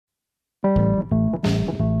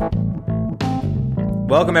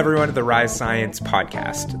Welcome everyone to the Rise Science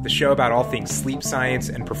podcast, the show about all things sleep science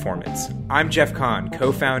and performance. I'm Jeff Kahn,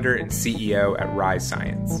 co-founder and CEO at Rise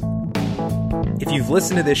Science. If you've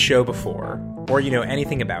listened to this show before, or you know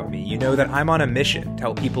anything about me, you know that I'm on a mission to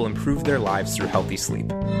help people improve their lives through healthy sleep.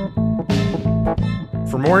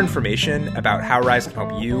 For more information about how Rise can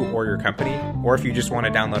help you or your company, or if you just want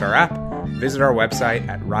to download our app, visit our website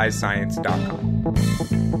at risescience.com.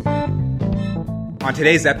 On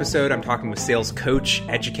today's episode, I'm talking with sales coach,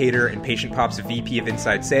 educator, and PatientPop's VP of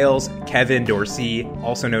Inside Sales, Kevin Dorsey,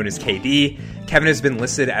 also known as KD. Kevin has been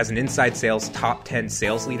listed as an Inside Sales Top 10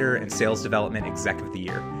 Sales Leader and Sales Development Exec of the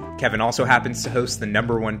Year. Kevin also happens to host the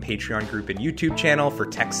 #1 Patreon group and YouTube channel for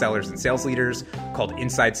tech sellers and sales leaders called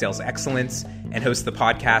Inside Sales Excellence, and hosts the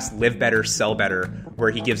podcast Live Better, Sell Better,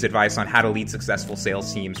 where he gives advice on how to lead successful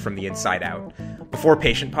sales teams from the inside out. Before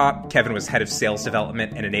PatientPop, Kevin was head of sales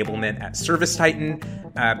development and enablement at ServiceTitan.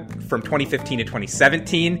 From 2015 to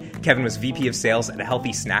 2017, Kevin was VP of sales at a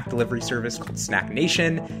healthy snack delivery service called Snack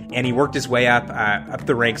Nation, and he worked his way up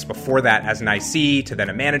the ranks before that as an IC, to then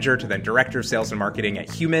a manager, to then director of sales and marketing at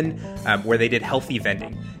Human, where they did healthy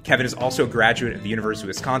vending. Kevin is also a graduate of the University of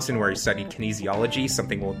Wisconsin, where he studied kinesiology,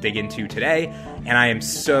 something we'll dig into today. And I am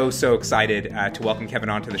so excited to welcome Kevin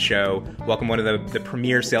onto the show, welcome one of the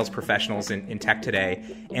premier sales professionals in tech today,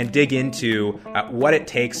 and dig into what it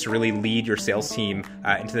takes to really lead your sales team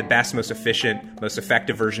into the best, most efficient, most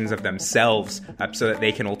effective versions of themselves so that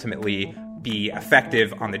they can ultimately be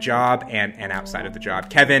effective on the job and outside of the job.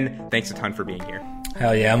 Kevin, thanks a ton for being here.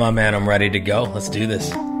 Hell yeah, my man. I'm ready to go. Let's do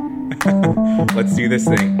this. Let's do this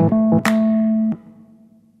thing.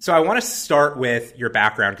 So I want to start with your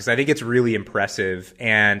background because I think it's really impressive.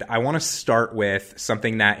 And I want to start with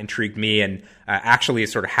something that intrigued me and actually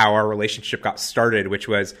is sort of how our relationship got started, which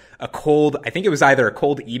was I think it was either a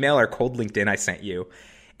cold email or cold LinkedIn I sent you.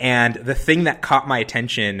 And the thing that caught my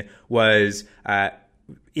attention was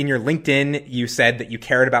in your LinkedIn, you said that you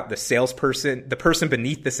cared about the salesperson, the person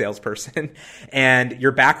beneath the salesperson, and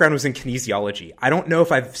your background was in kinesiology. I don't know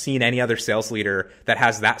if I've seen any other sales leader that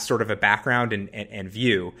has that sort of a background and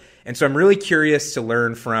view. And so I'm really curious to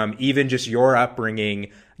learn from even just your upbringing,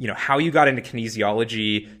 you know, how you got into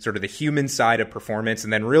kinesiology, sort of the human side of performance,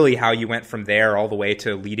 and then really how you went from there all the way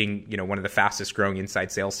to leading, you know, one of the fastest growing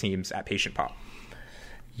inside sales teams at PatientPop.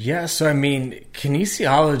 Yeah, so I mean,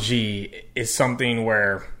 kinesiology is something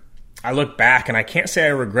where I look back and I can't say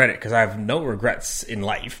I regret it because I have no regrets in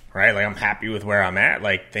life, right? Like I'm happy with where I'm at,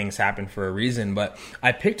 like things happen for a reason, but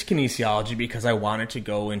I picked kinesiology because I wanted to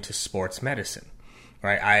go into sports medicine,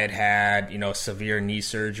 right? I had, severe knee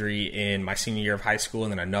surgery in my senior year of high school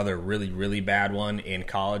and then another really, really bad one in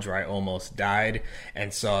college where I almost died.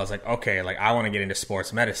 And so I was like, okay, like I want to get into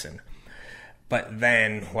sports medicine. But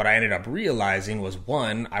then what I ended up realizing was,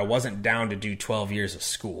 one, I wasn't down to do 12 years of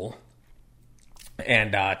school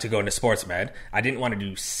and to go into sports med. I didn't want to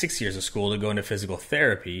do 6 years of school to go into physical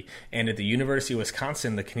therapy. And at the University of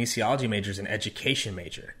Wisconsin, the kinesiology major is an education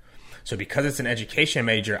major. So because it's an education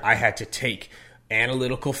major, I had to take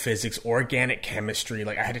analytical physics, organic chemistry.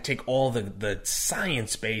 Like I had to take all the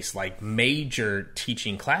science-based, like major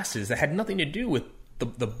teaching classes that had nothing to do with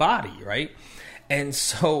the body, right? And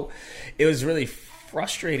so it was really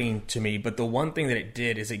frustrating to me, but the one thing that it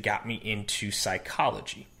did is it got me into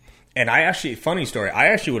psychology. And funny story, I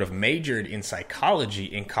actually would have majored in psychology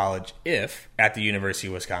in college if, at the University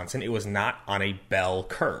of Wisconsin, it was not on a bell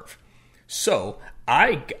curve. So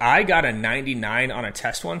I got a 99 on a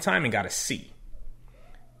test one time and got a C.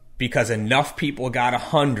 Because enough people got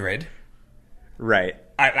 100. Right.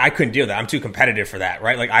 I couldn't deal with that. I'm too competitive for that,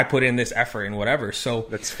 right? Like I put in this effort and whatever. So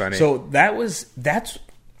that's funny. So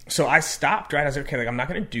so I stopped, right? I was like, okay, like I'm not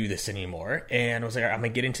going to do this anymore. And I was like, I'm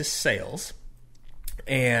going to get into sales.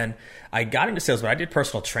 And I got into sales, but I did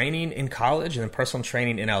personal training in college and then personal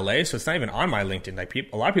training in LA. So it's not even on my LinkedIn. Like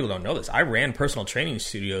a lot of people don't know this. I ran personal training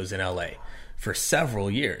studios in LA for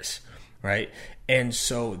several years, right? And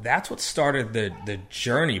so that's what started the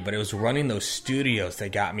journey, but it was running those studios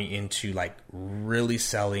that got me into like really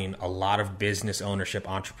selling a lot of business ownership,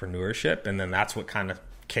 entrepreneurship. And then that's what kind of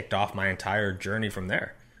kicked off my entire journey from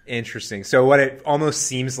there. Interesting. So what it almost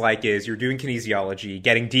seems like is you're doing kinesiology,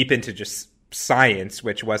 getting deep into just science,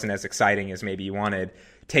 which wasn't as exciting as maybe you wanted,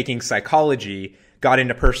 taking psychology, got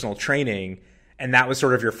into personal training, and that was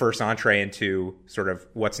sort of your first entree into sort of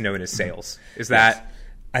what's known as sales. Is that... Yes.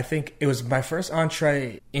 I think it was my first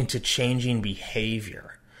entree into changing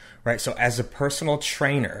behavior, right? So as a personal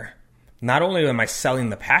trainer, not only am I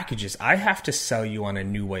selling the packages, I have to sell you on a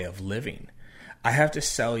new way of living. I have to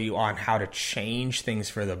sell you on how to change things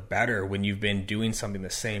for the better when you've been doing something the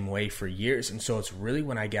same way for years. And so it's really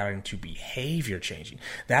when I got into behavior changing.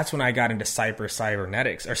 That's when I got into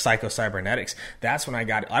psycho-cybernetics. That's when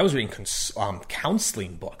I was reading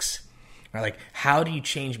counseling books. Right? Like, how do you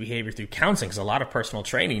change behavior through counseling? Because a lot of personal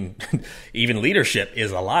training, even leadership,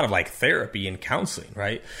 is a lot of like therapy and counseling,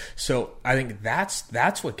 right? So I think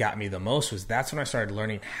that's what got me the most. That's when I started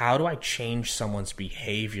learning, how do I change someone's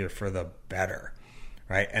behavior for the better,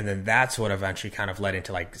 right? And then that's what eventually kind of led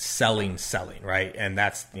into like selling, right? And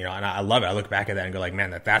that's, and I love it. I look back at that and go like,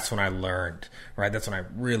 man, that's when I learned, right? That's when I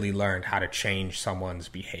really learned how to change someone's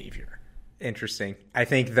behavior. Interesting. I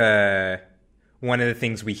think one of the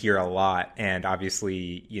things we hear a lot, and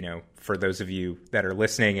obviously, for those of you that are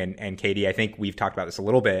listening, and Katie, I think we've talked about this a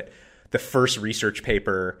little bit, the first research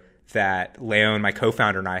paper that Leon, my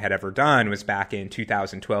co-founder, and I had ever done was back in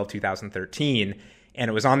 2012, 2013. And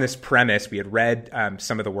it was on this premise. We had read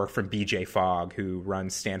some of the work from BJ Fogg, who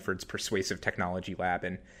runs Stanford's Persuasive Technology Lab,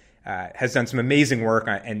 and has done some amazing work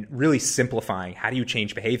and really simplifying how do you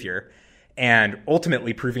change behavior, and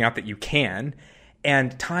ultimately proving out that you can.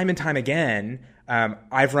 And time again,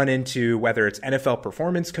 I've run into, whether it's NFL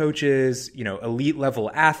performance coaches, elite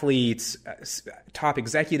level athletes, top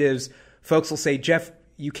executives, folks will say, Jeff,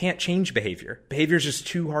 you can't change behavior. Behavior is just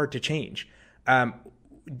too hard to change.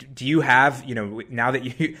 Do you have, now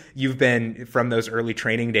that you've been from those early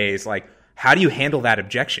training days, like, how do you handle that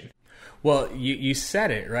objection? Well, you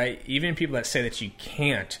said it, right? Even people that say that you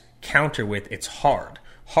can't counter with, it's hard.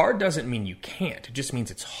 Hard doesn't mean you can't. It just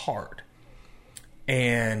means it's hard.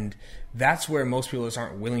 And that's where most people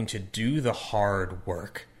aren't willing to do the hard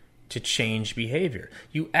work to change behavior.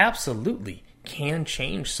 You absolutely can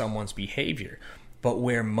change someone's behavior, but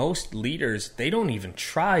where most leaders, they don't even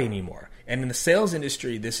try anymore. And in the sales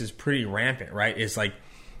industry, this is pretty rampant, right? It's like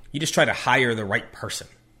you just try to hire the right person.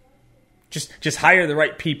 Just hire the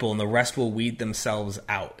right people and the rest will weed themselves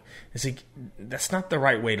out. It's like, that's not the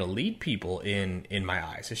right way to lead people in my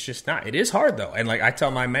eyes. It's just not. It is hard though. And like I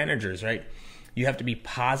tell my managers, right? You have to be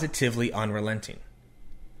positively unrelenting.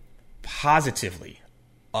 Positively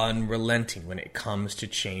unrelenting when it comes to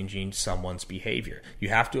changing someone's behavior. You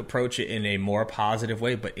have to approach it in a more positive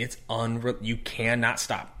way, but you cannot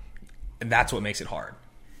stop. And that's what makes it hard.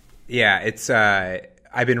 Yeah, it's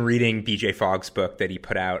I've been reading BJ Fogg's book that he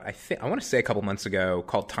put out, I want to say a couple months ago,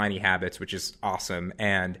 called Tiny Habits, which is awesome.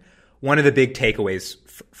 And one of the big takeaways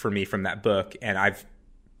for me from that book, and I've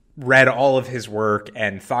read all of his work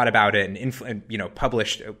and thought about it and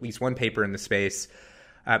published at least one paper in the space.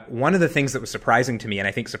 One of the things that was surprising to me, and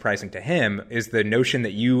I think surprising to him, is the notion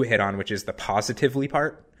that you hit on, which is the positively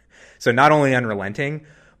part. So not only unrelenting,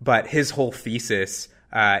 but his whole thesis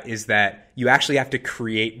is that you actually have to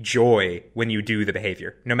create joy when you do the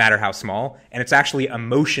behavior, no matter how small. And it's actually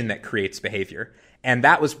emotion that creates behavior. And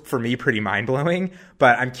that was, for me, pretty mind-blowing.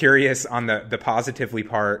 But I'm curious on the positively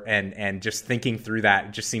part and just thinking through that.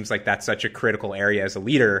 It just seems like that's such a critical area as a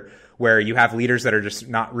leader, where you have leaders that are just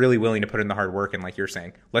not really willing to put in the hard work. And like you're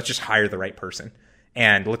saying, let's just hire the right person.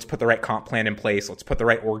 And let's put the right comp plan in place. Let's put the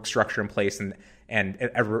right org structure in place. And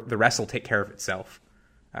the rest will take care of itself,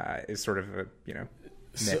 is sort of a,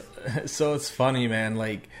 myth. So it's funny, man.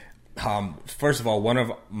 Like, first of all, one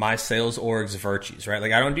of my sales org's virtues, right?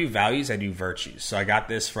 Like, I don't do values, I do virtues. So I got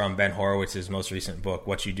this from Ben Horowitz's most recent book,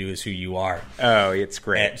 What You Do Is Who You Are. Oh, it's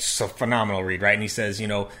great. It's a phenomenal read, right? And he says,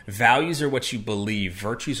 values are what you believe,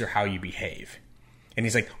 virtues are how you behave. And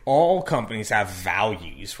he's like, all companies have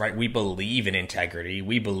values, right? We believe in integrity,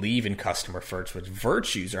 we believe in customer first, but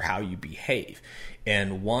virtues are how you behave.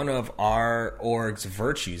 And one of our org's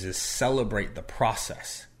virtues is celebrate the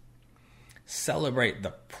process. Celebrate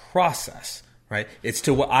the process, right? It's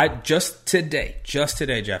to what just today,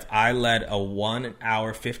 Jeff, I led a 1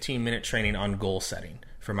 hour, 15-minute training on goal setting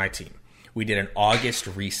for my team. We did an August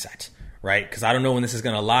reset, right? Because I don't know when this is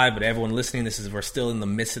going to live, but everyone listening, we're still in the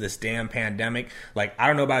midst of this damn pandemic. Like, I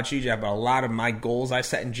don't know about you, Jeff, but a lot of my goals I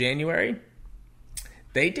set in January,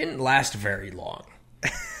 they didn't last very long.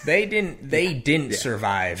 They didn't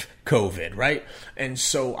survive COVID, right? And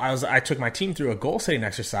so I took my team through a goal setting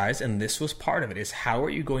exercise, and this was part of it, is how are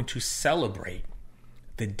you going to celebrate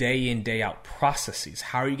the day in, day out processes?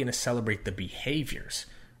 How are you going to celebrate the behaviors,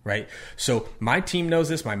 right? So my team knows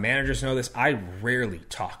this, my managers know this. I rarely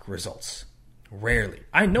talk results. Rarely.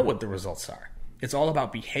 I know what the results are. It's all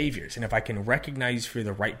about behaviors. And if I can recognize for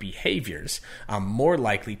the right behaviors, I'm more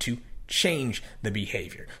likely to change the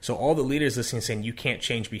behavior. So all the leaders listening saying you can't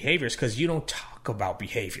change behaviors because you don't talk about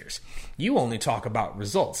behaviors. You only talk about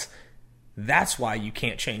results. That's why you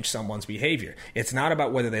can't change someone's behavior. It's not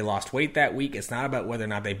about whether they lost weight that week. It's not about whether or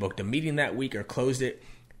not they booked a meeting that week or closed it.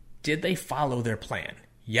 Did they follow their plan?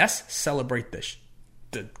 Yes, celebrate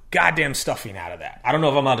the goddamn stuffing out of that. I don't know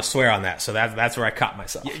if I'm allowed to swear on that, so that's where I caught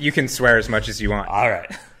myself. You can swear as much as you want. All right.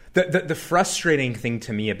 The frustrating thing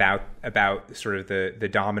to me about sort of the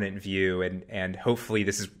dominant view, and hopefully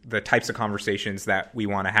this is the types of conversations that we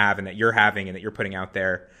want to have and that you're having and that you're putting out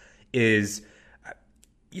there, is,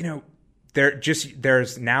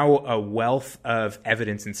 there's now a wealth of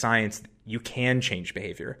evidence and science that you can change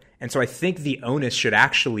behavior. And so I think the onus should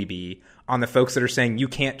actually be on the folks that are saying you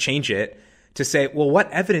can't change it to say, well,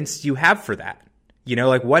 what evidence do you have for that?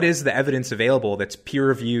 What is the evidence available that's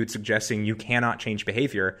peer-reviewed suggesting you cannot change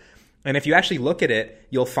behavior? And if you actually look at it,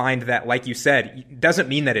 you'll find that, like you said, it doesn't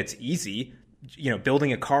mean that it's easy.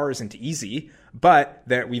 Building a car isn't easy, but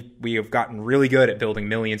that we have gotten really good at building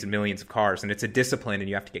millions and millions of cars, and it's a discipline, and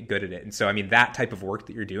you have to get good at it. And so, that type of work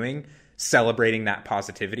that you're doing, celebrating that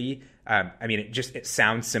positivity, it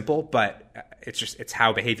sounds simple, but it's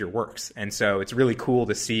how behavior works. And so it's really cool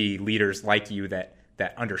to see leaders like you that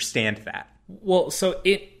understand that. Well, so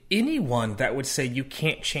anyone that would say you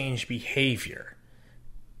can't change behavior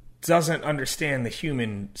doesn't understand the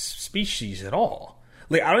human species at all.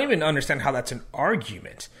 Like, I don't even understand how that's an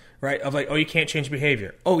argument, right? Of like, oh, you can't change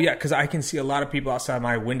behavior. Oh, yeah, because I can see a lot of people outside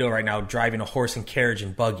my window right now driving a horse and carriage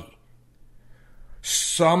and buggy.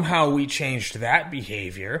 Somehow we changed that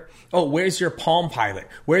behavior. Oh, where's your Palm Pilot?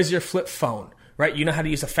 Where's your flip phone? Right? You know how to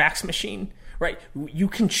use a fax machine? Right? You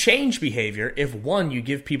can change behavior if, one, you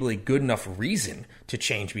give people a good enough reason to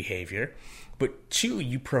change behavior, but two,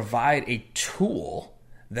 you provide a tool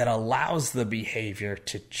that allows the behavior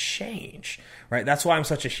to change, right? That's why I'm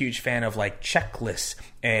such a huge fan of like checklists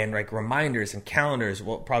and like reminders and calendars.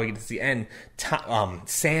 We'll probably get to the end,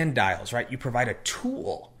 sand dials, right? You provide a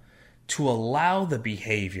tool to allow the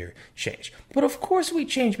behavior change. But of course we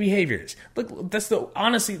change behaviors. Look, that's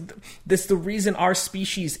the reason our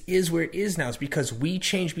species is where it is now, is because we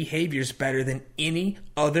change behaviors better than any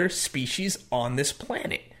other species on this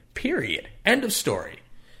planet. Period. End of story.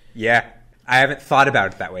 Yeah. I haven't thought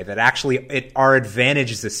about it that way, that actually our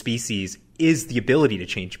advantage as a species is the ability to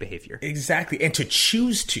change behavior. Exactly, and to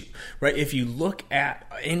choose to, right? If you look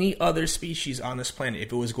at any other species on this planet,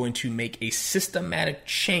 if it was going to make a systematic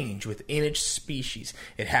change within its species,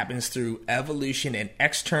 it happens through evolution and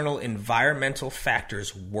external environmental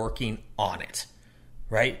factors working on it,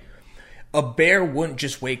 right? A bear wouldn't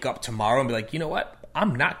just wake up tomorrow and be like, you know what?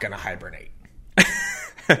 I'm not going to hibernate.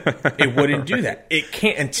 It wouldn't do that. It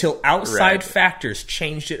can't until outside factors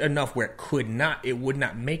changed it enough where it would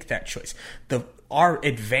not make that choice. Our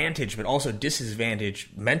advantage, but also disadvantage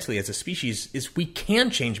mentally as a species, is we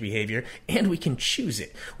can change behavior and we can choose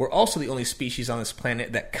it. We're also the only species on this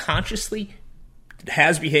planet that consciously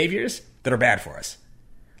has behaviors that are bad for us.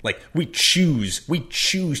 Like, we choose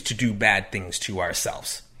to do bad things to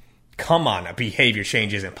ourselves. Come on, a behavior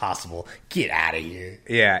change isn't possible. Get out of here.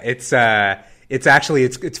 Yeah, it's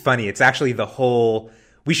funny. It's actually the whole.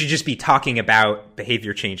 We should just be talking about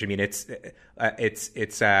behavior change. It's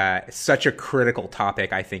such a critical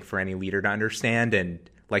topic, I think, for any leader to understand. And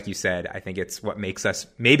like you said, I think it's what makes us.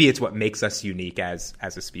 Maybe it's what makes us unique as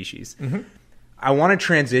a species. Mm-hmm. I want to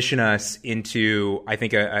transition us into, I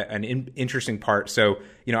think, an interesting part. So,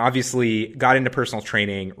 obviously, got into personal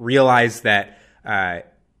training, realized that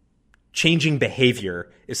changing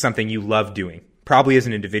behavior is something you love doing, probably as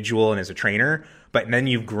an individual and as a trainer, but then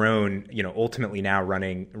you've grown, ultimately now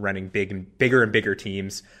running bigger and bigger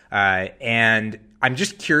teams. And I'm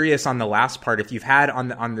just curious on the last part, if you've had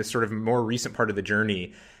on the sort of more recent part of the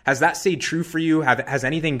journey, has that stayed true for you? Has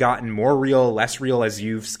anything gotten more real, less real as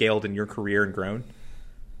you've scaled in your career and grown?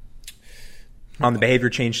 On the behavior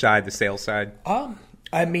change side, the sales side?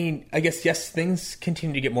 I guess, yes, things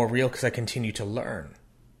continue to get more real because I continue to learn.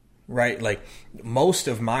 Right? Like, most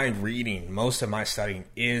of my reading, most of my studying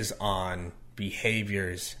is on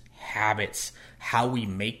behaviors, habits, how we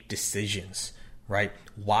make decisions, right?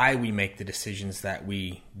 Why we make the decisions that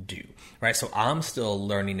we do, right? So I'm still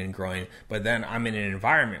learning and growing, but then I'm in an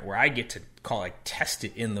environment where I get to test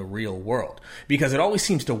it in the real world, because it always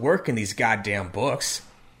seems to work in these goddamn books.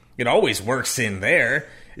 It always works in there.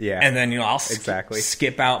 Yeah. And then, I'll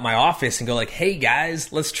skip out my office and go like, hey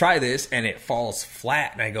guys, let's try this. And it falls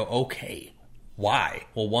flat. And I go, okay, why?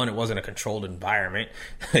 Well, one, it wasn't a controlled environment.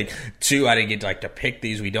 Two, I didn't get to pick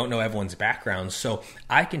these. We don't know everyone's background. So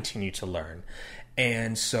I continue to learn.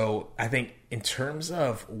 And so I think in terms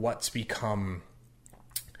of what's become,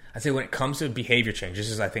 I'd say when it comes to behavior change, this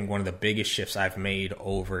is, I think, one of the biggest shifts I've made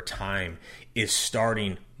over time, is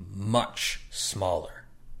starting much smaller.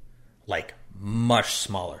 like much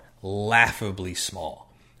smaller, laughably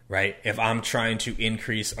small, right? If I'm trying to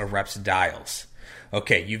increase a rep's dials,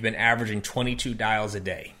 okay, you've been averaging 22 dials a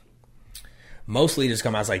day. Most leaders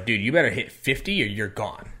come out and say, dude, you better hit 50 or you're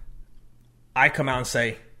gone. I come out and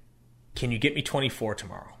say, can you get me 24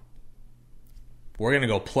 tomorrow? We're going to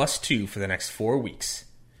go +2 for the next 4 weeks.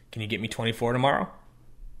 Can you get me 24 tomorrow?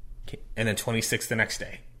 And then 26 the next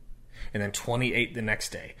day. And then 28 the next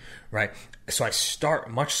day, right? So I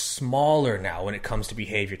start much smaller now when it comes to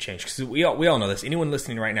behavior change. Because we all know this. Anyone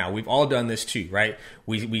listening right now, we've all done this too, right?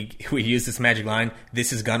 We use this magic line,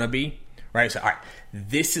 this is going to be, right? So, all right,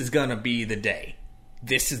 this is going to be the day.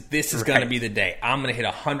 This is going to be the day. I'm going to hit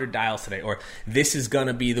 100 dials today. Or this is going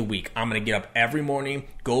to be the week. I'm going to get up every morning,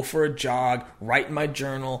 go for a jog, write in my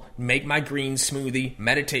journal, make my green smoothie,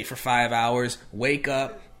 meditate for 5 hours, wake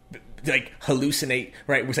up, like hallucinate,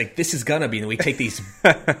 right? It's like, this is going to be. And we take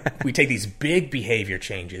these big behavior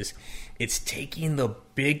changes. It's taking the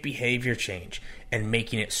big behavior change and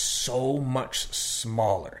making it so much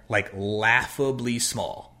smaller, like laughably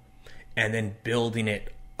small, and then building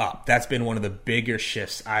it up. That's been one of the bigger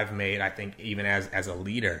shifts I've made, I think, even as a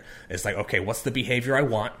leader. It's like, okay, what's the behavior I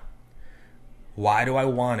want? Why do I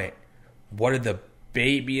want it? What are the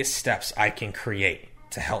babyest steps I can create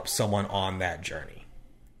to help someone on that journey?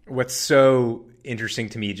 What's so interesting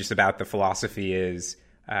to me just about the philosophy is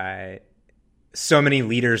so many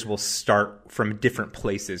leaders will start from different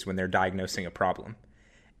places when they're diagnosing a problem.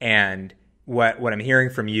 And what I'm hearing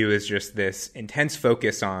from you is just this intense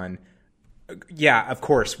focus on, yeah, of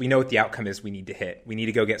course, we know what the outcome is we need to hit. We need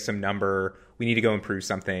to go get some number. We need to go improve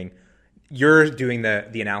something. You're doing the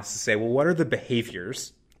analysis to say, well, what are the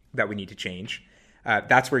behaviors that we need to change?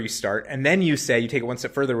 That's where you start. And then you take it one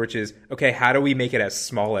step further, which is, okay, how do we make it as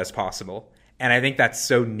small as possible? And I think that's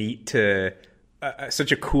so neat to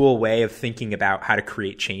such a cool way of thinking about how to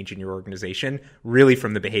create change in your organization, really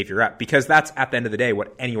from the behavior up, because that's at the end of the day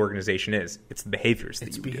what any organization is. It's the behaviors.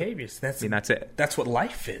 That's it. That's what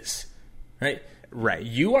life is. Right? Right.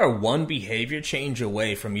 You are one behavior change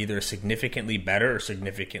away from either a significantly better or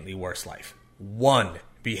significantly worse life. One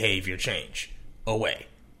behavior change away.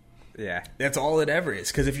 Yeah. That's all it ever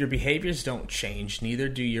is. Because if your behaviors don't change, neither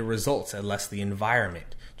do your results unless the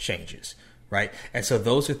environment changes. Right? And so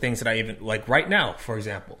those are things that I even, like right now, for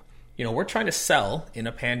example, we're trying to sell in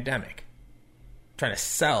a pandemic. Trying to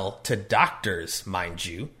sell to doctors, mind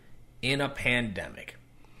you, in a pandemic.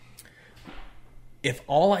 If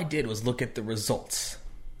all I did was look at the results,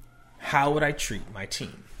 how would I treat my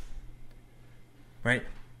team? Right?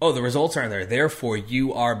 Oh, the results aren't there, therefore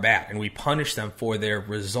you are bad. And we punish them for their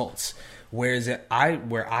results. Whereas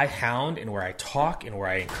where I hound and where I talk and where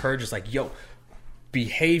I encourage is like, yo,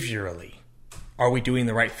 behaviorally, are we doing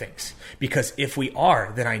the right things? Because if we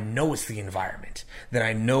are, then I know it's the environment. Then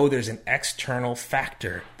I know there's an external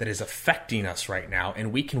factor that is affecting us right now,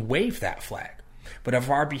 and we can wave that flag. But if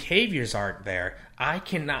our behaviors aren't there, I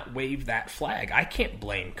cannot wave that flag. I can't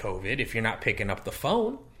blame COVID if you're not picking up the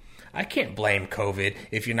phone. I can't blame COVID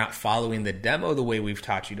if you're not following the demo the way we've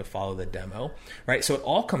taught you to follow the demo, right? So it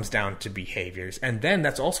all comes down to behaviors. And then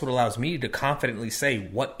that's also what allows me to confidently say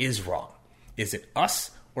what is wrong. Is it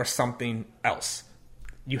us or something else?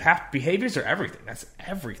 Behaviors are everything. That's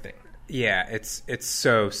everything. Yeah, it's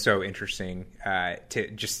so interesting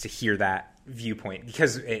to hear that viewpoint,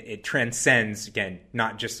 because it transcends, again,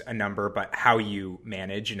 not just a number, but how you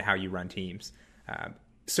manage and how you run teams.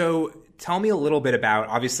 So tell me a little bit about,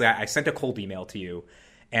 obviously I sent a cold email to you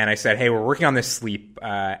and I said, hey, we're working on this sleep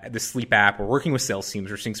app. We're working with sales teams.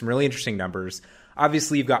 We're seeing some really interesting numbers.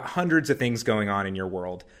 Obviously you've got hundreds of things going on in your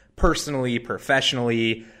world, personally,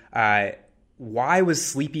 professionally. Why was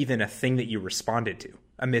sleep even a thing that you responded to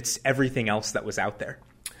amidst everything else that was out there?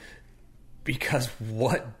 Because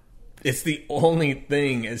it's the only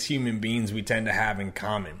thing as human beings we tend to have in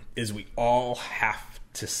common is we all have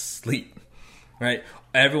to sleep, right?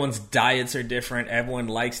 Everyone's diets are different. Everyone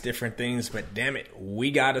likes different things, but damn it,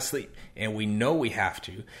 we got to sleep, and we know we have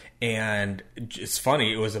to. And it's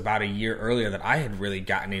funny, it was about a year earlier that I had really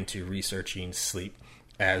gotten into researching sleep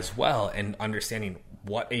as well and understanding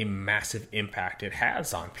what a massive impact it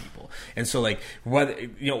has on people. And so like,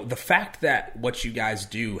 the fact that what you guys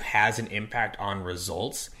do has an impact on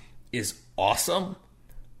results is awesome,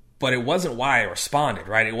 but it wasn't why I responded,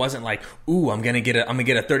 right? It wasn't like, ooh, I'm gonna get a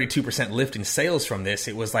 32% lift in sales from this.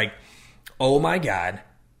 It was like, oh my God,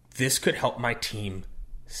 this could help my team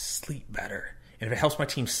sleep better. And if it helps my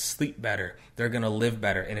team sleep better, they're gonna live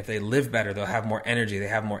better. And if they live better, they'll have more energy. They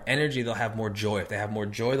have more energy, they'll have more joy. If they have more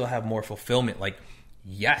joy, they'll have more fulfillment. Like,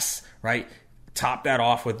 yes, right? top that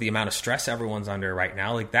off with the amount of stress everyone's under right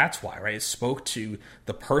now. Like, that's why, right? It spoke to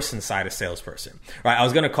the person side of salesperson, right? I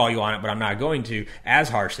was going to call you on it, but I'm not going to as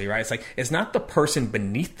harshly, right? It's like, it's not the person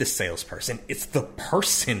beneath the salesperson. It's the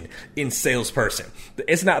person in salesperson.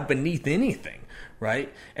 It's not beneath anything,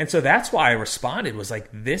 right? And so that's why I responded, was like,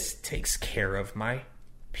 this takes care of my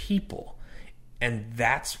people. And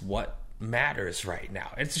that's what matters right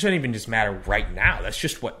now. It shouldn't even just matter right now. That's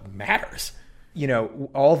just what matters. You know,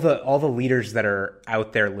 all the leaders that are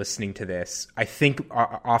out there listening to this, I think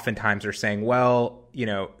oftentimes are saying, well, you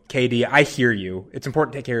know, KD, I hear you. It's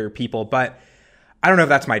important to take care of your people, but I don't know if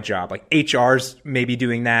that's my job. Like, HR's maybe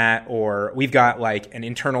doing that, or we've got like an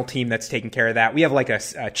internal team that's taking care of that. We have like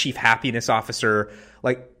a chief happiness officer.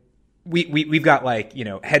 Like, we've got like, you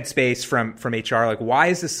know, headspace from HR. Like, why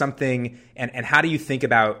is this something, and how do you think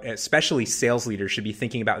about, especially sales leaders should be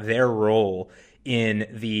thinking about their role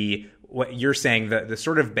in what you're saying, the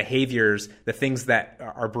sort of behaviors, the things that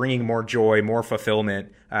are bringing more joy, more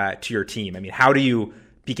fulfillment to your team? I mean, how do you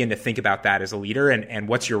begin to think about that as a leader, and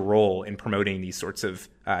what's your role in promoting these sorts of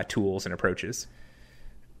tools and approaches?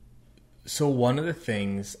 So one of the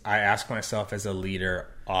things I ask myself as a leader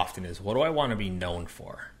often is, what do I want to be known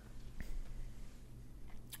for?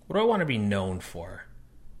 What do I want to be known for?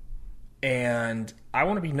 And I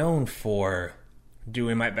want to be known for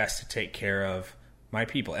doing my best to take care of my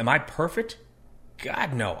people. Am I perfect?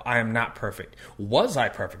 God, no, I am not perfect. Was I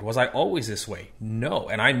perfect? Was I always this way? No.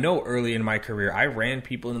 And I know early in my career, I ran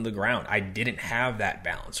people into the ground. I didn't have that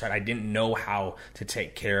balance, right? I didn't know how to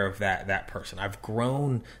take care of that person. I've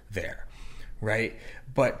grown there, right?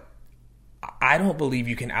 But I don't believe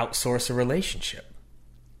you can outsource a relationship.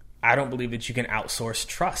 I don't believe that you can outsource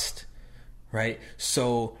trust, right?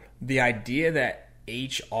 So the idea that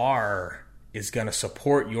HR is going to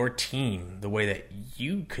support your team the way that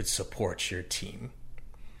you could support your team.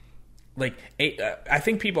 Like, I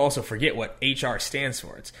think people also forget what HR stands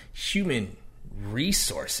for. It's human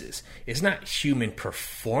resources. It's not human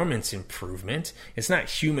performance improvement. It's not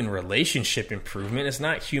human relationship improvement.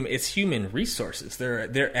 It's human resources.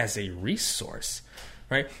 They're as a resource,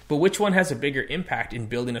 right? But which one has a bigger impact in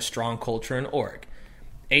building a strong culture and org?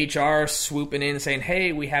 HR swooping in and saying,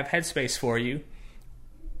 hey, we have headspace for you.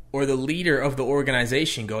 Or the leader of the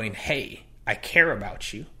organization going, hey, I care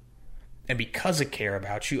about you. And because I care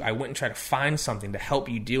about you, I went and tried to find something to help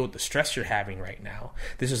you deal with the stress you're having right now.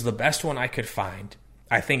 This is the best one I could find.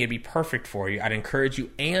 I think it'd be perfect for you. I'd encourage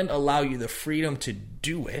you and allow you the freedom to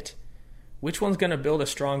do it. Which one's going to build a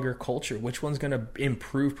stronger culture? Which one's going to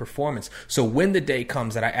improve performance? So when the day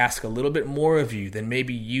comes that I ask a little bit more of you than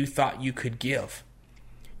maybe you thought you could give,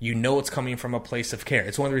 you know it's coming from a place of care.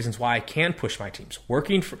 It's one of the reasons why I can push my teams.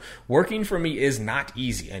 Working for me is not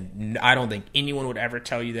easy, and I don't think anyone would ever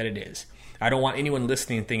tell you that it is. I don't want anyone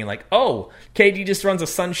listening and thinking like, oh, KD just runs a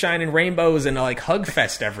sunshine and rainbows and a like hug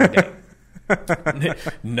fest every day.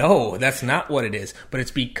 No, that's not what it is. But it's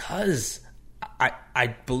because I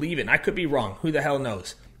believe it. And I could be wrong. Who the hell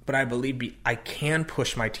knows? But I believe I can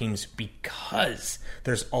push my teams because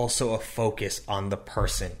there's also a focus on the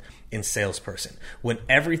person in salesperson. When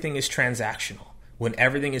everything is transactional, when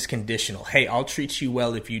everything is conditional, hey, I'll treat you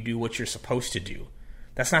well if you do what you're supposed to do.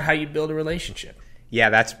 That's not how you build a relationship. Yeah,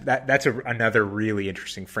 that's another really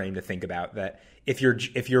interesting frame to think about. That if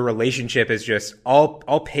your relationship is just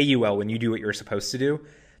I'll pay you well when you do what you're supposed to do,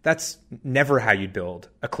 that's never how you build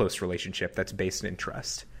a close relationship that's based in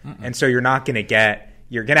trust. Mm-mm. And so you're going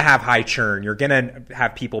to have high churn. You're going to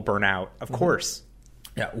have people burn out, of course.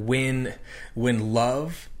 Yeah, when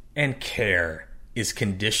love and care is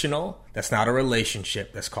conditional, that's not a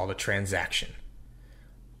relationship. That's called a transaction.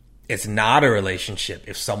 It's not a relationship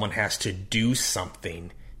if someone has to do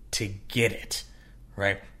something to get it,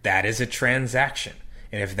 right? That is a transaction.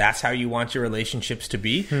 And if that's how you want your relationships to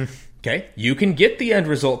be, okay, you can get the end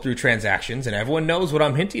result through transactions, and everyone knows what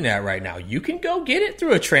I'm hinting at right now. You can go get it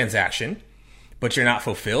through a transaction, but you're not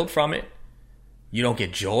fulfilled from it. You don't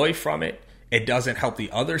get joy from it. It doesn't help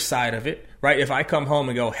the other side of it, right? If I come home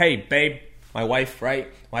and go, hey, babe, my wife, right?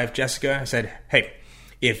 Wife Jessica, I said, hey,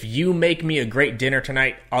 if you make me a great dinner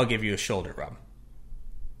tonight, I'll give you a shoulder rub.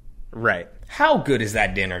 Right. How good is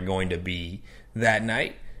that dinner going to be that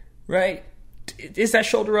night, right? Is that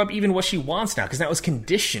shoulder rub even what she wants now? Because that was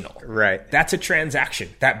conditional. Right. That's a transaction.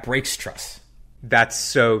 That breaks trust. That's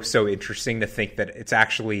so interesting to think that it's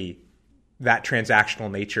actually that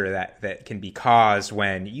transactional nature that can be caused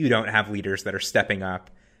when you don't have leaders that are stepping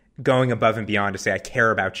up, going above and beyond to say, I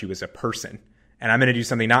care about you as a person. And I'm going to do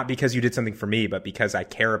something not because you did something for me, but because I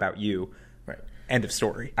care about you. Right. End of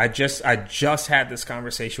story. I just had this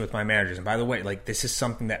conversation with my managers. And by the way, like, this is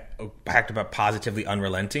something that, back about positively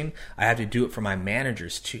unrelenting, I have to do it for my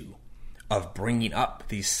managers too, of bringing up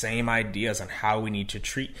these same ideas on how we need to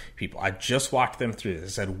treat people. I just walked them through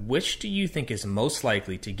this. I said, which do you think is most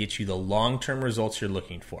likely to get you the long-term results you're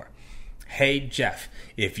looking for? Hey, Jeff,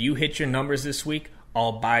 if you hit your numbers this week,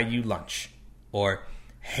 I'll buy you lunch. Or,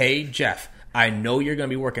 hey, Jeff, I know you're going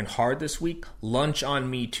to be working hard this week. Lunch on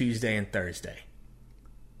me Tuesday and Thursday.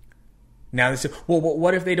 Now they say, well,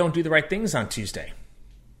 what if they don't do the right things on Tuesday?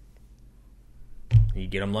 You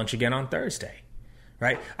get them lunch again on Thursday,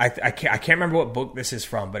 right? I can't remember what book this is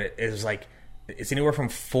from, but it was like, it's anywhere from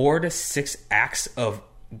 4 to 6 acts of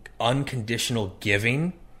unconditional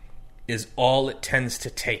giving is all it tends to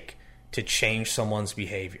take to change someone's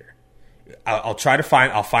behavior. I'll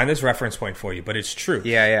find this reference point for you, but it's true.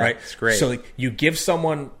 Yeah, right? It's great. So like, you give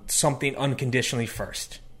someone something unconditionally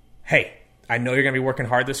first. Hey, I know you're going to be working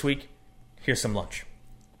hard this week. Here's some lunch.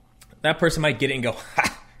 That person might get it and go,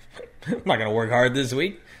 ha, I'm not going to work hard this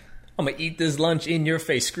week. I'm going to eat this lunch in your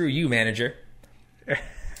face. Screw you, manager.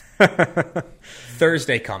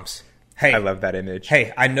 Thursday comes. Hey, I love that image.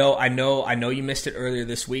 Hey, I know you missed it earlier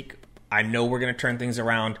this week. I know we're going to turn things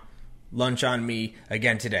around. Lunch on me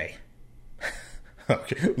again today.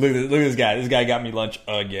 Okay. Look at this guy. This guy got me lunch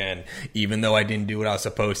again, even though I didn't do what I was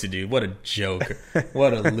supposed to do. What a joke.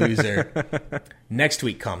 What a loser. Next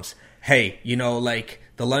week comes. Hey, like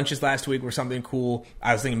the lunches last week were something cool.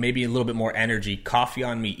 I was thinking maybe a little bit more energy. Coffee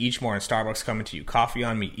on me each morning. Starbucks coming to you. Coffee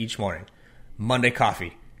on me each morning. Monday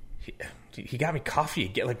coffee. He got me coffee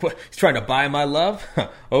again. Like, what? He's trying to buy my love?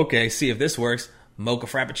 Okay, see if this works. Mocha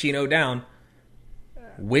Frappuccino down.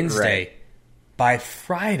 Wednesday. Right. By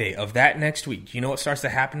Friday of that next week, you know what starts to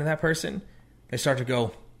happen to that person? They start to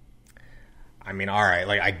go, I mean, all right,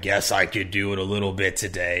 like, I guess I could do it a little bit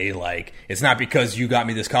today. Like, it's not because you got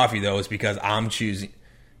me this coffee, though. It's because I'm choosing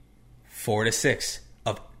 4 to 6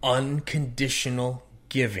 of unconditional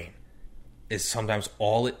giving is sometimes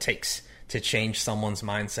all it takes to change someone's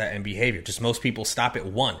mindset and behavior. Just most people stop at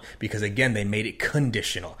 1 because, again, they made it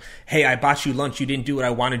conditional. Hey, I bought you lunch. You didn't do what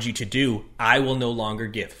I wanted you to do. I will no longer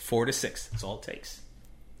give. 4 to 6. That's all it takes.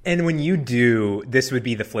 And when you do, this would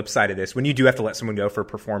be the flip side of this. When you do have to let someone go for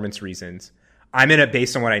performance reasons,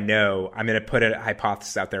 based on what I know, I'm going to put a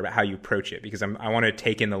hypothesis out there about how you approach it because I want to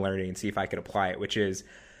take in the learning and see if I could apply it, which is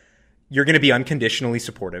you're going to be unconditionally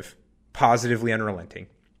supportive, positively unrelenting.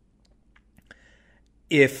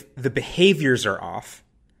 If the behaviors are off,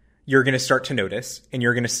 you're going to start to notice and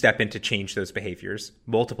you're going to step in to change those behaviors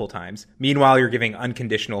multiple times. Meanwhile, you're giving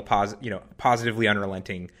unconditional, positively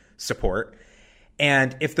unrelenting support.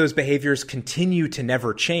 And if those behaviors continue to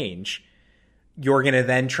never change, you're going to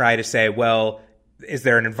then try to say, well, is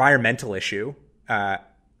there an environmental issue?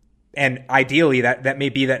 And ideally, that may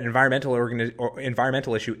be that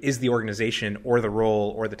environmental issue is the organization or the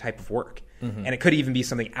role or the type of work. Mm-hmm. And it could even be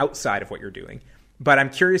something outside of what you're doing. But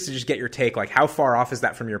I'm curious to just get your take, like how far off is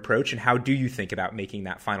that from your approach and how do you think about making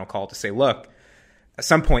that final call to say, look, at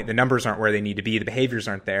some point the numbers aren't where they need to be, the behaviors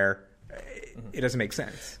aren't there, it doesn't make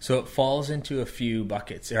sense. So it falls into a few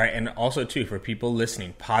buckets, right? And also too, for people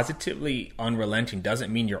listening, positively unrelenting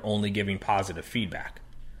doesn't mean you're only giving positive feedback.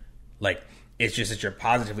 Like it's just that you're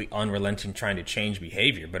positively unrelenting trying to change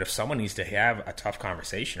behavior. But if someone needs to have a tough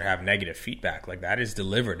conversation or have negative feedback, like that is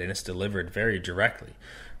delivered and it's delivered very directly.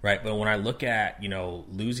 Right, but when I look at,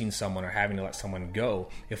 losing someone or having to let someone go,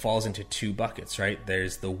 it falls into 2 buckets, right?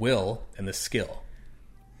 There's the will and the skill,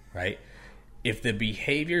 right? If the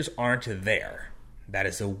behaviors aren't there, that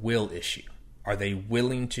is a will issue. Are they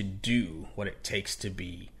willing to do what it takes to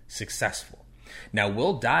be successful? Now,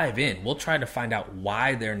 we'll dive in. We'll try to find out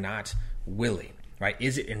why they're not willing, right?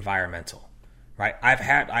 Is it environmental, right? I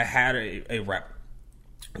had a rep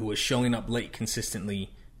who was showing up late consistently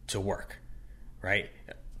to work, right?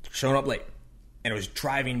 Showing up late, and it was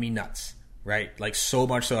driving me nuts, right? Like so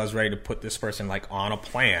much so I was ready to put this person like on a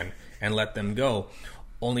plan and let them go,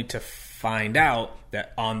 only to find out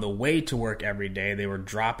that on the way to work every day, they were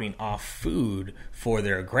dropping off food for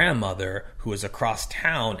their grandmother who was across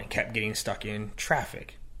town and kept getting stuck in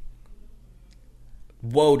traffic.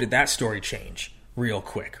 Whoa, did that story change real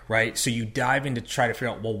quick, right? So you dive in to try to figure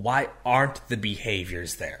out, well, why aren't the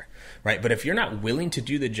behaviors there, right? But if you're not willing to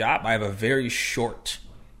do the job, I have a very short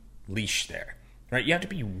leash there, right? You have to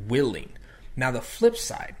be willing. Now, the flip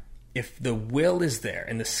side, if the will is there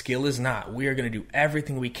and the skill is not, we are going to do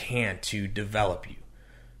everything we can to develop you,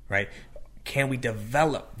 right? Can we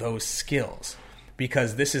develop those skills?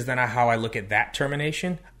 Because this is then how I look at that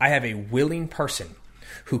termination. I have a willing person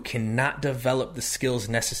who cannot develop the skills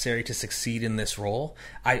necessary to succeed in this role,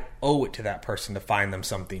 I owe it to that person to find them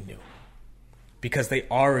something new. Because they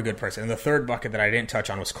are a good person. And the third bucket that I didn't touch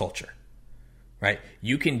on was culture, right?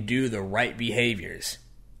 You can do the right behaviors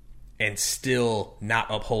and still not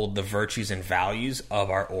uphold the virtues and values of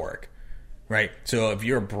our org, right? So if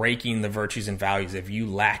you're breaking the virtues and values, if you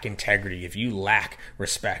lack integrity, if you lack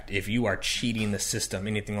respect, if you are cheating the system,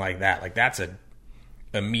 anything like that, like that's a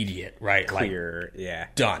immediate, right? Clear, like, yeah.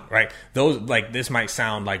 Done, right? Those, like, this might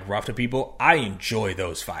sound like rough to people. I enjoy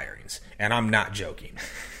those firings, and I'm not joking.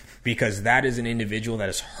 Because that is an individual that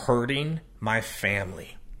is hurting my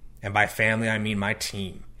family. And by family, I mean my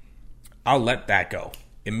team. I'll let that go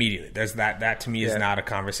immediately. There's that to me is not a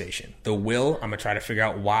conversation. The will, I'm going to try to figure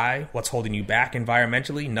out why. What's holding you back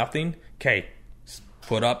environmentally? Nothing. Okay,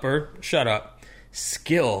 put up or shut up.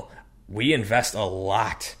 Skill, we invest a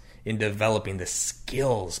lot in developing the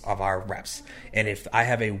skills of our reps. And if I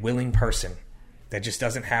have a willing person that just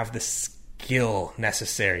doesn't have the skill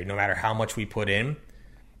necessary, no matter how much we put in,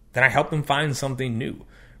 then I help them find something new,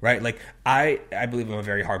 right? Like, I believe I'm a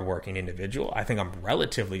very hardworking individual. I think I'm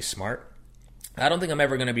relatively smart. I don't think I'm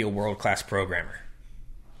ever going to be a world-class programmer.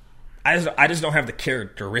 I just don't have the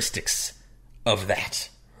characteristics of that,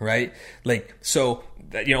 right? Like, so,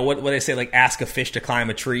 you know, what they say, like, ask a fish to climb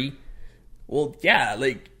a tree. Well, yeah,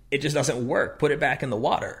 like, it just doesn't work. Put it back in the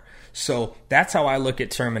water. So that's how I look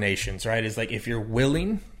at terminations, right? Is like, if you're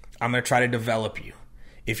willing, I'm going to try to develop you.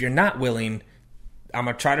 If you're not willing, I'm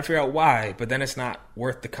going to try to figure out why, but then it's not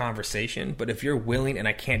worth the conversation. But if you're willing and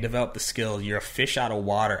I can't develop the skill, you're a fish out of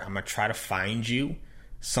water, I'm going to try to find you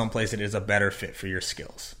someplace that is a better fit for your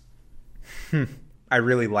skills. I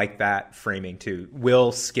really like that framing too.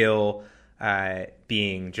 Will, skill,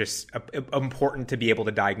 being just important to be able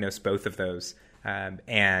to diagnose both of those.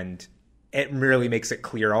 And it really makes it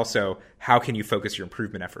clear also, how can you focus your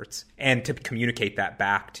improvement efforts and to communicate that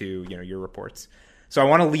back to, you know, your reports. So I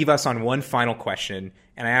want to leave us on one final question,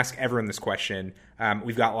 and I ask everyone this question.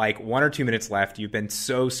 We've got like 1 or 2 minutes left. You've been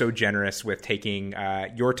so generous with taking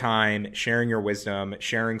your time, sharing your wisdom,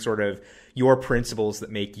 sharing sort of your principles that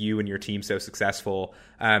make you and your team so successful.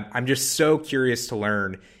 I'm just so curious to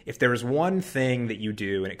learn if there was one thing that you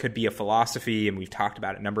do, and it could be a philosophy, and we've talked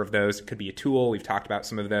about a number of those. It could be a tool. We've talked about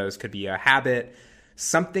some of those. It could be a habit,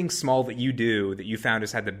 something small that you do that you found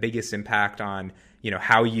has had the biggest impact on, you know,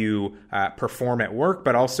 how you perform at work,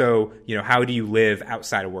 but also, you know, how do you live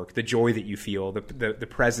outside of work, the joy that you feel, the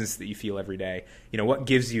presence that you feel every day, you know, what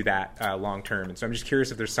gives you that long term. And so I'm just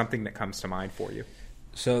curious if there's something that comes to mind for you.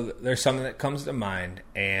 So there's something that comes to mind,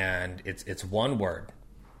 and it's one word,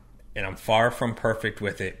 and I'm far from perfect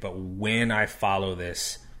with it, but when I follow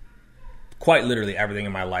this, quite literally everything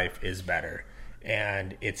in my life is better,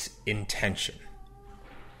 and it's intention.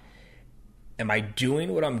 Am I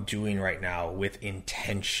doing what I'm doing right now with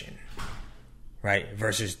intention, right?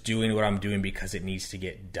 Versus doing what I'm doing because it needs to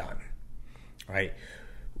get done, right?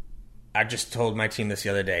 I just told my team this the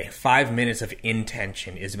other day. 5 minutes of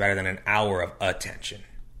intention is better than an hour of attention,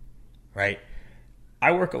 right?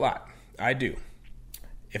 I work a lot. I do.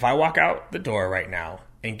 If I walk out the door right now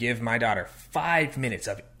and give my daughter 5 minutes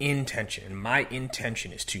of intention, and my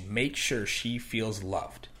intention is to make sure she feels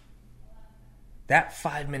loved, that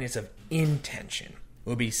 5 minutes of intention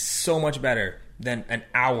will be so much better than an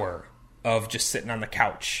hour of just sitting on the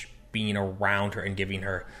couch, being around her and giving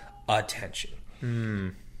her attention.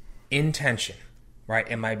 Intention, right?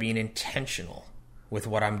 Am I being intentional with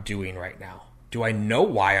what I'm doing right now? Do I know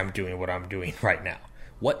why I'm doing what I'm doing right now?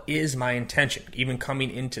 What is my intention, even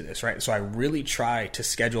coming into this, right? So I really try to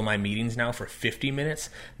schedule my meetings now for 50 minutes,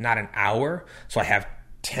 not an hour. So I have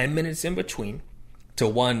 10 minutes in between to,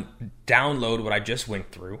 one, download what I just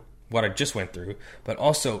went through, but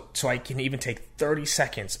also so I can even take 30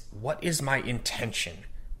 seconds. What is my intention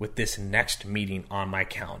with this next meeting on my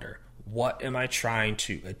calendar? What am I trying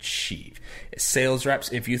to achieve? Sales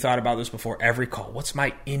reps, if you thought about this before every call, what's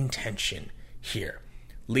my intention here?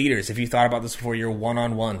 Leaders, if you thought about this before your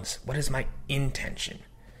one-on-ones, what is my intention?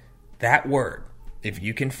 That word, if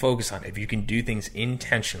you can focus on it, if you can do things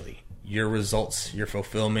intentionally, your results, your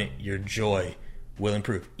fulfillment, your joy will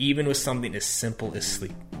improve, even with something as simple as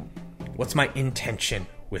sleep. What's my intention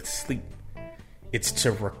with sleep? It's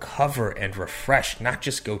to recover and refresh, not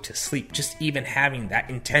just go to sleep. Just even having that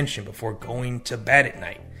intention before going to bed at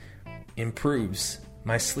night improves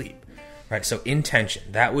my sleep, right? So intention,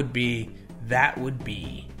 that would be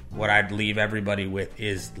what I'd leave everybody with,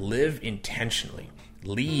 is live intentionally,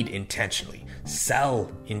 lead intentionally,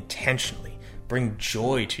 sell intentionally, bring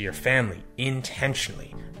joy to your family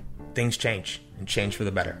intentionally. Things change, and change for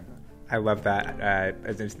the better. I love that.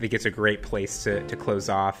 I think it's a great place to close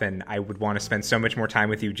off, and I would want to spend so much more time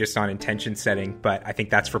with you just on intention setting, but I think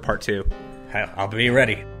that's for part 2. I'll be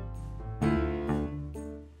ready.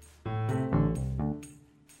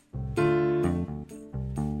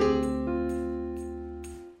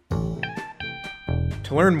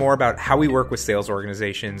 To learn more about how we work with sales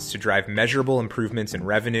organizations to drive measurable improvements in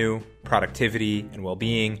revenue, productivity, and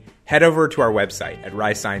well-being, head over to our website at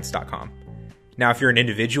risescience.com. Now, if you're an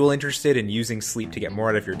individual interested in using sleep to get more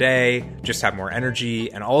out of your day, just have more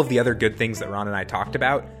energy, and all of the other good things that Ron and I talked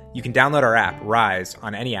about, you can download our app, Rise,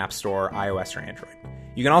 on any app store, iOS or Android.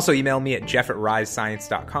 You can also email me at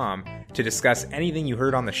jeff@risescience.com to discuss anything you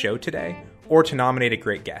heard on the show today or to nominate a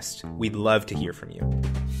great guest. We'd love to hear from you.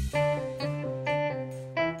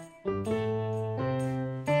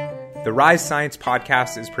 The Rise Science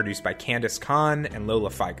podcast is produced by Candace Kahn and Lola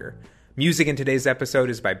Feiger. Music in today's episode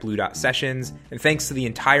is by Blue Dot Sessions, and thanks to the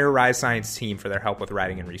entire Rise Science team for their help with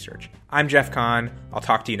writing and research. I'm Jeff Kahn. I'll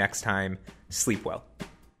talk to you next time. Sleep well.